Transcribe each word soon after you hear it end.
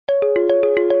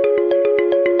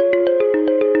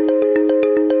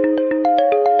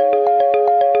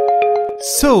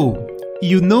So,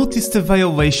 you noticed a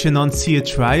violation on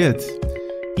Triad?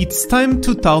 It's time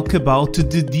to talk about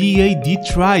the DAD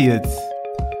Triad.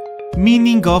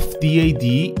 Meaning of DAD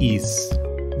is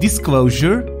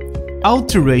disclosure,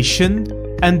 alteration,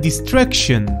 and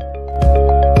distraction.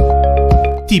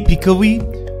 Typically,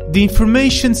 the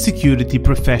information security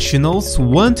professionals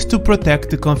want to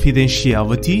protect the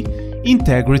confidentiality,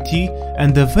 integrity,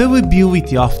 and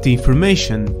availability of the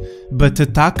information, but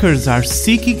attackers are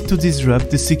seeking to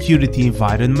disrupt the security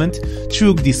environment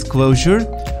through disclosure,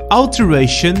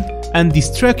 alteration, and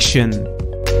distraction.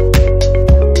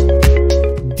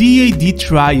 DAD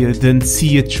Triad and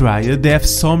Triad have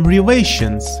some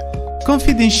relations.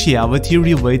 Confidentiality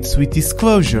relates with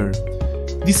disclosure.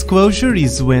 Disclosure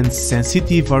is when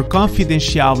sensitive or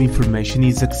confidential information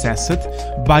is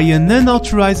accessed by an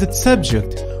unauthorized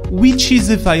subject, which is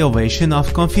a violation of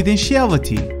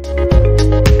confidentiality.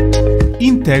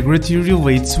 Integrity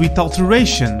relates with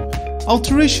alteration.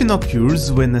 Alteration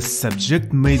occurs when a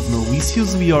subject made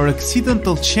maliciously or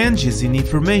accidental changes in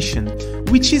information,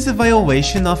 which is a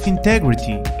violation of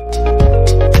integrity.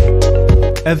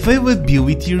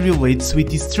 Availability relates with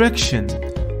distraction.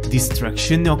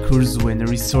 Distraction occurs when a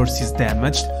resource is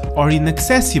damaged or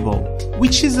inaccessible,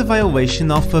 which is a violation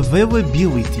of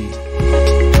availability.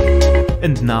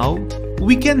 And now,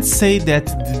 we can say that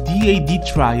the DAD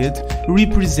Triad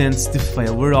represents the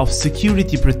failure of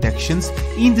security protections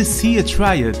in the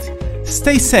Triad.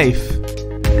 Stay safe!